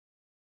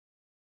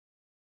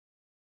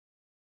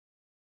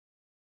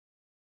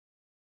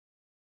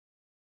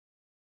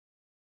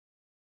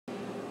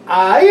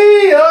Oh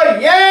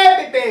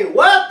yeah, baby.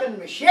 Welcome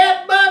to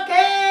Chef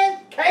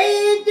Buckhead's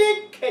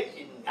Cajun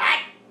Kitchen.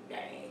 Hot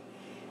dang.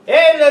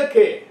 Hey, look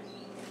here.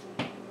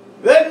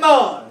 Good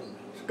morning.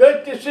 It's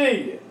good to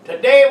see you.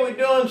 Today we're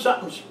doing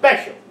something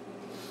special.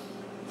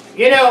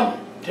 You know,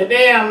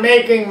 today I'm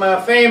making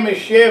my famous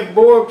Chef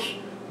Bourque's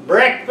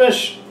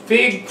breakfast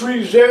fig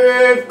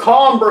preserve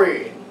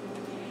cornbread.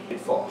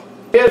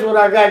 Here's what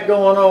I got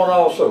going on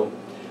also.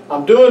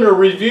 I'm doing a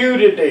review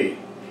today.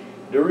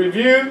 The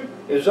review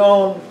is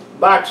on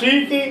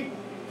Boxiki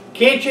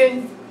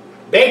kitchen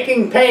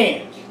baking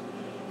pans.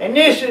 And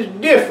this is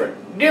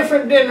different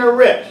than the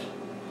rest.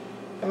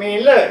 I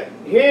mean, look,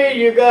 here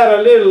you got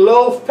a little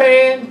loaf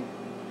pan.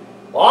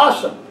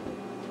 Awesome.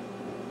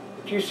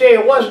 But you say,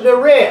 what's the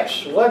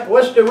rest?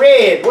 What's the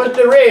red? What's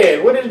the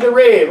red? What is the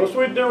red? What's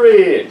with the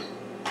red?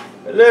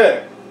 But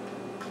look,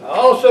 I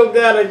also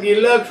got a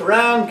deluxe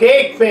round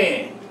cake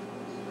pan.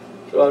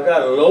 So I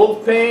got a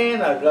loaf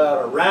pan, I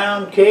got a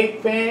round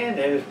cake pan,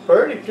 and it's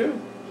pretty too.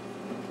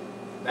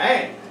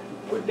 Man,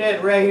 put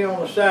that right here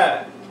on the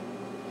side.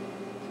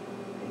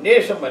 And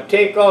this I'm going to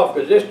take off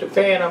because this is the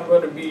pan I'm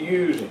going to be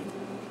using.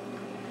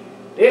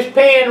 This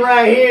pan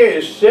right here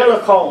is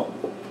silicone.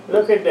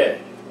 Look at that.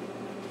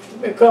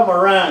 Let me come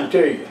around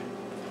to you.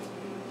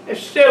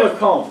 It's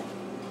silicone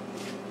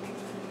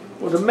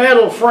with a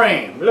metal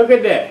frame. Look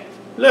at that.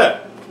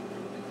 Look.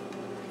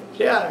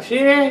 See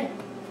that?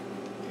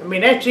 I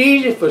mean, that's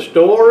easy for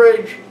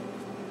storage.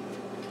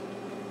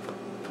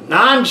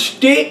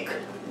 Non-stick.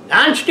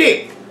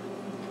 Non-stick.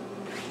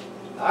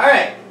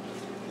 Alright.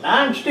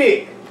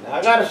 Non-stick. Now,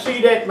 I gotta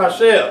see that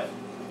myself.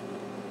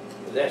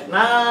 That's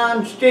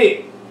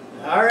non-stick.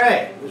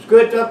 Alright. It's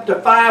good up to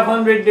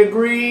 500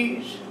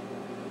 degrees.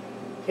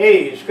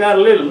 Hey, it's got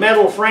a little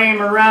metal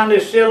frame around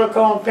this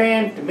silicone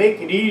pan to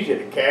make it easy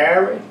to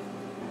carry.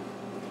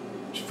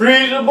 It's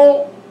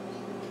freezable.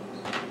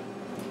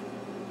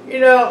 You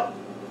know,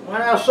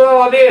 when I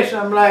saw this,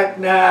 I'm like,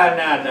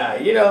 nah.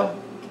 You know,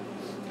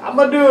 I'm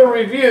going to do a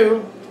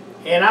review,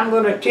 and I'm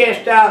going to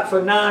test out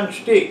for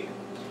non-stick,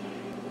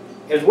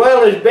 as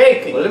well as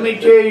baking. Well, let me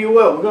tell you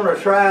what, we're going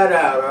to try it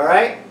out, all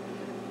right?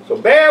 So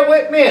bear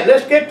with me, and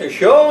let's get the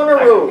show on the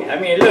road. I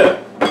mean, look,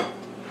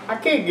 I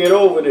can't get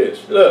over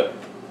this. Look,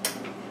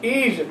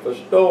 easy for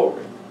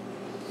storage.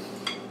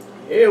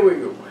 Here we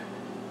go.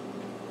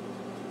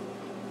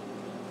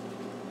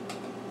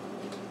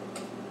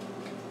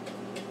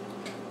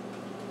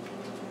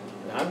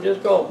 I'm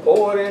just going to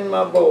pour it in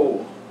my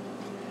bowl.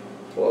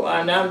 Well,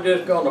 and I'm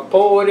just going to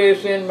pour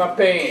this in my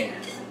pan.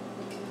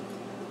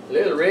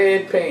 Little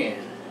red pan.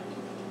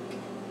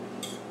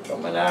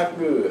 Coming out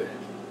good.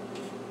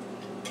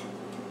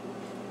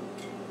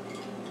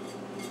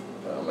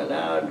 Coming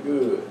out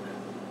good.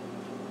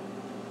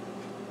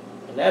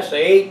 And that's an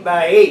 8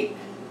 by 8.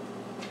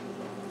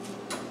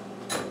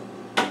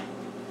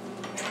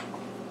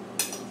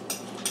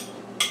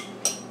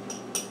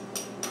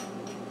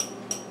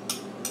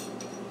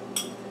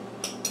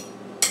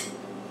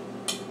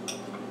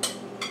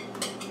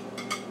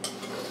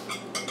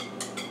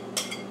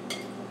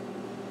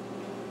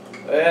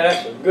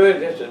 Well,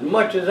 that's as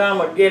much as I'm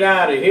going to get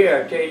out of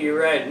here, I tell you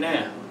right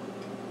now.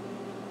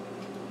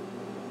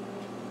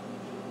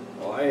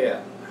 Oh,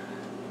 yeah.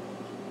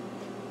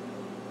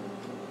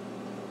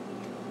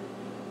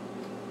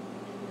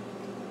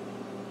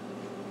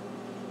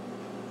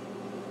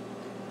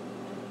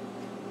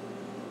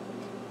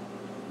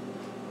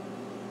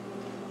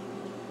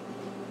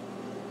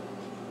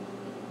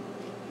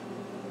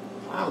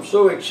 I'm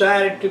so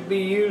excited to be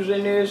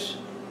using this.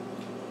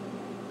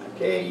 I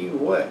tell you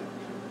what.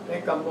 I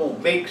think I'm going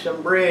to bake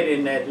some bread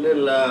in that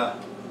little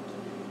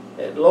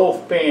that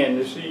loaf pan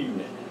this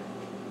evening.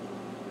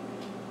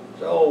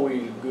 It's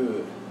always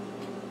good.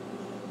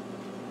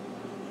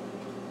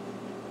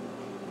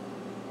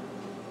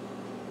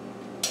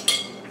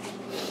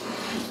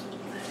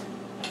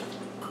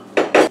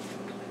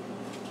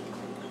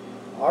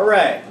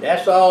 Alright,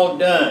 that's all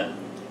done.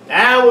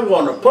 Now we're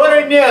going to put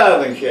it in the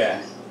oven,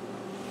 shall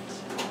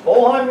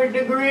 400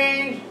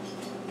 degrees.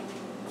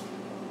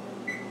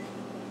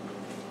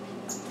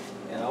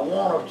 I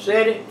want to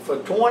set it for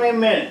 20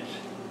 minutes.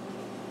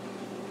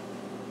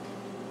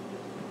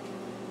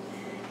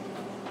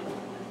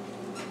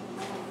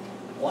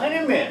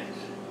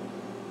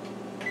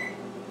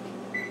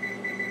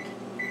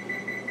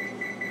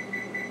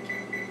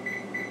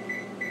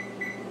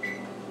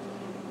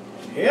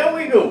 Here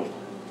we go.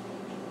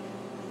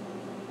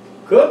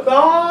 Cook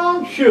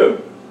on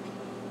sugar.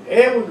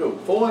 There we go,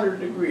 400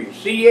 degrees.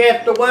 See you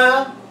after a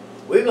while.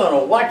 We're going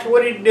to watch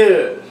what it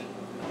does.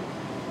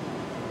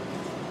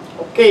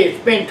 Okay,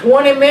 it's been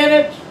 20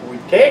 minutes.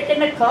 We're taking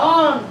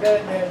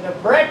the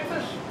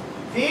breakfast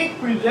fig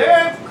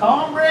preserved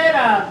cornbread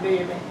out,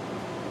 baby.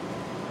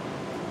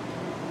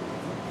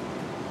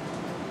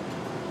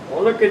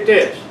 Well, look at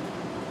this.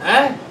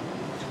 Huh?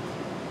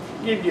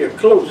 Give you a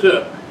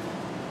close-up.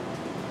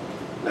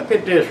 Look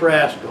at this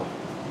rascal.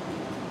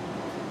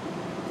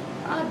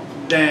 Hot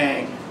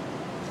dang.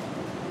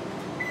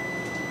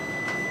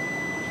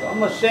 So I'm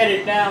going to set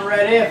it down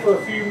right there for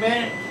a few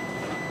minutes.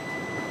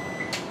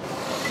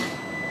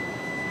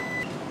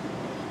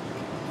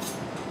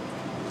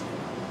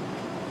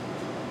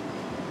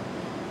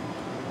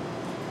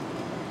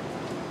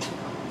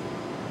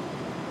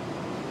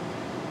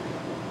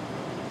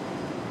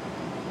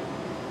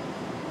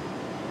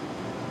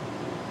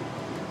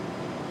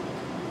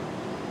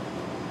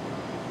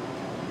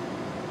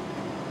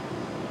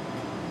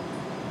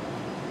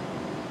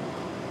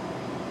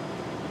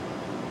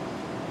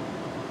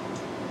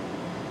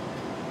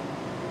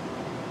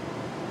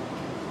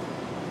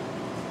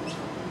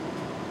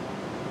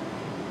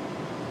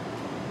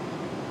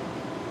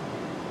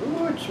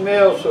 it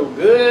smells so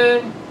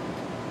good.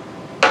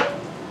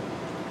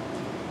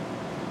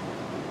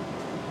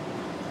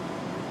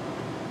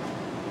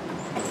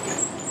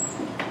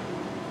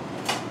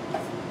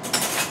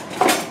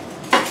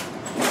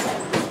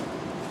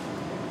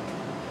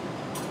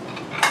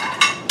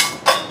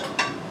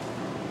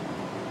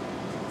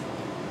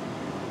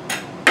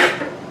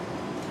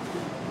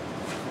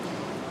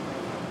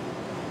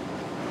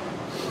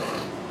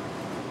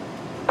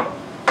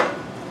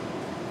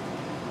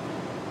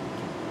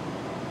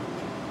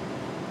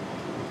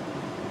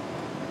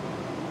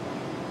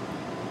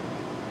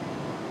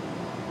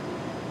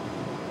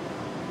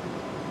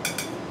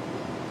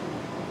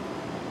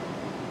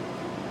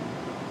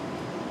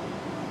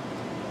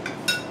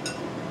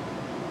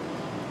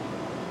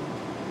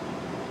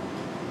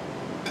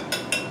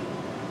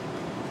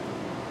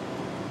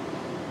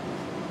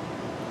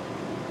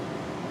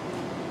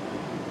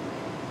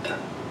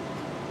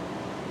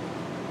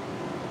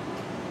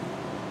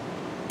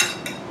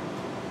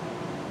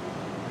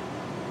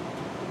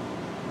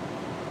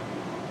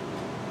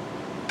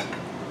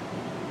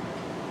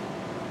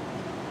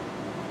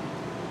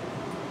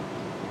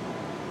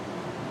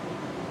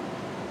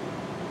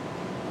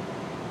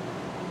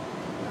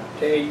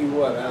 Tell you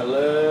what, I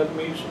love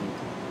me some.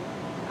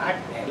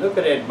 Look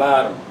at that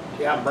bottom.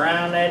 See how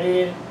brown that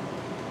is?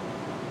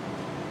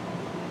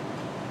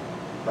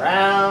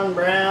 Brown,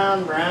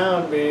 brown,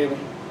 brown, baby.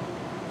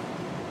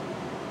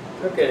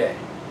 Look at that.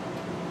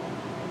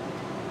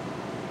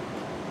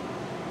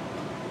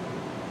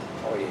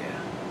 Oh yeah.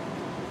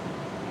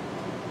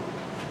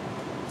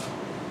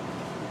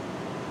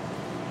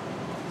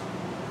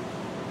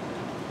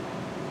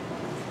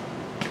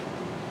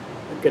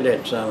 Look at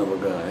that son of a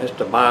gun. That's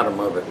the bottom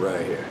of it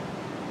right here.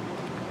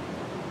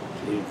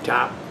 See the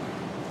top?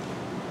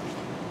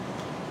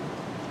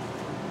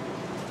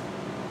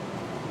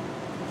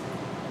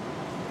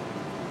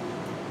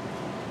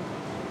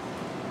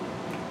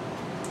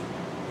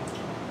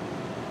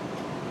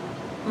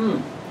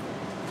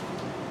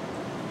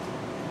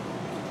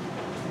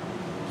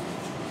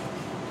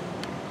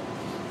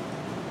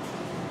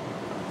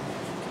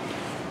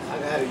 I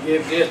gotta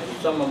give this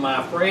to some of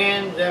my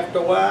friends after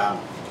a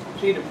while.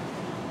 See,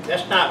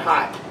 that's not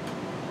hot.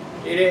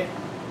 See that?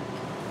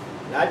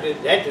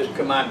 That just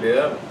come out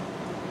the oven.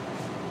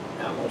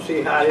 Now I'm gonna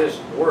see how this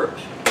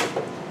works.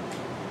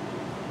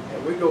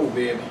 There we go,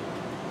 baby.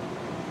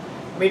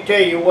 Let me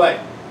tell you what.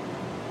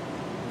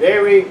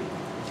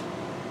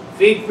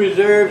 Fig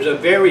preserves are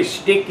very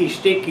sticky,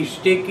 sticky,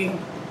 sticky.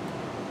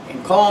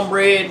 And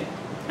cornbread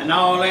and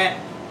all that.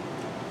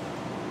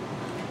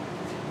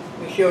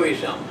 Let me show you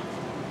something.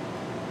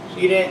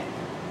 See that?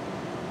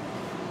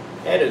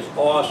 That is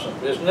awesome.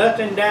 There's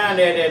nothing down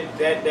there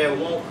that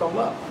won't come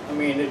up. I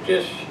mean, it's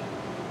just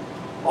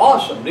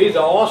awesome. These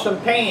are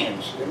awesome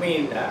pans. I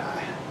mean,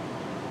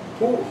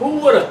 who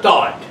would have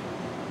thought?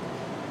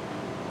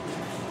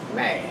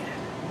 Man.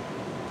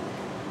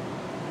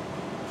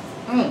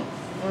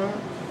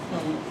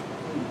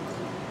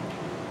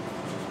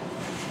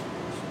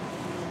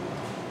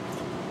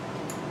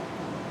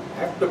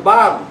 That's the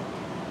bottom.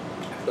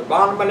 That's the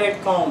bottom of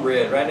that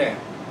cornbread right there.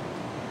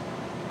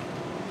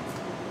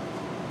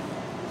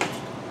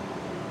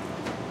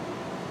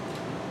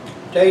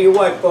 Tell you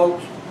what,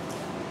 folks,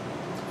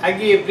 I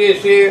give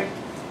this here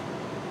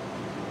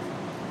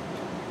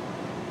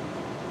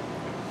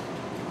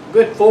a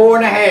good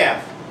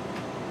 4.5.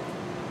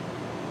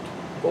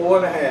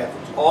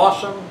 4.5. It's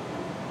awesome.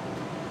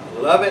 I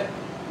love it.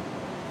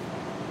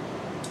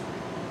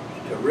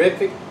 It's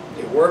terrific.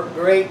 It worked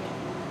great.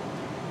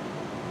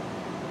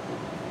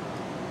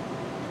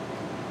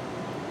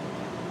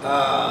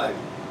 I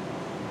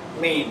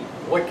mean,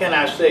 what can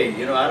I say?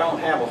 You know, I don't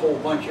have a whole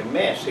bunch of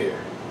mess here.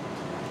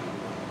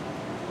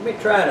 Let me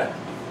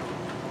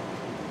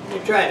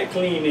try to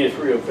clean this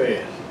real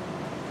fast.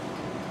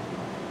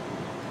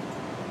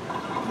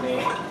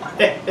 Man.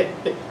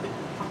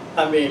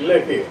 I mean,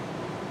 look here.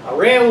 I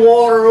ran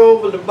water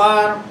over the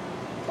bottom,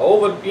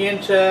 over the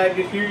inside,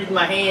 just used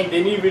my hand,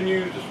 didn't even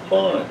use the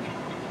sponge.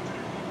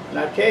 And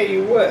I tell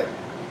you what,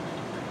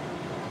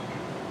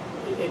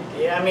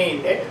 I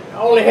mean,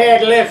 all they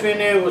had left in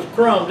there was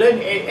crumbs.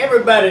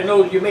 Everybody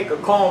knows you make a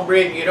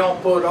cornbread and you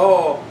don't put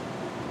all,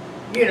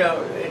 you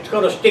know, it's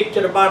going to stick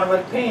to the bottom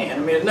of the pan. I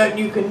mean, there's nothing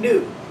you can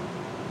do.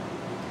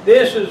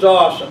 This is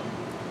awesome.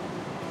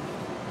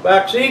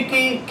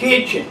 Boxiki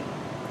Kitchen.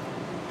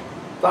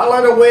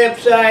 Follow the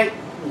website,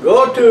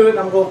 go to it.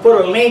 I'm going to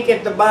put a link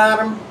at the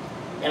bottom,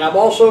 and I'm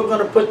also going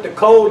to put the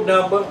code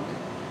number,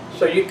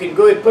 so you can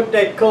go and put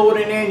that code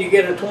in there and you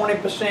get a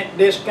 20%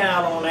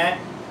 discount on that.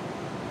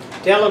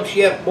 Tell them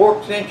Chef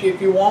Bourque sent you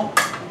if you want.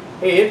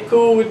 Hey, it's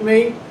cool with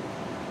me.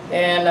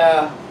 And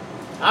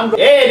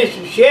hey, this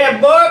is Chef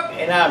Bourque,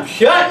 and I'm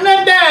shutting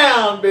it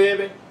down,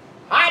 baby.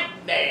 Hot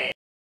damn.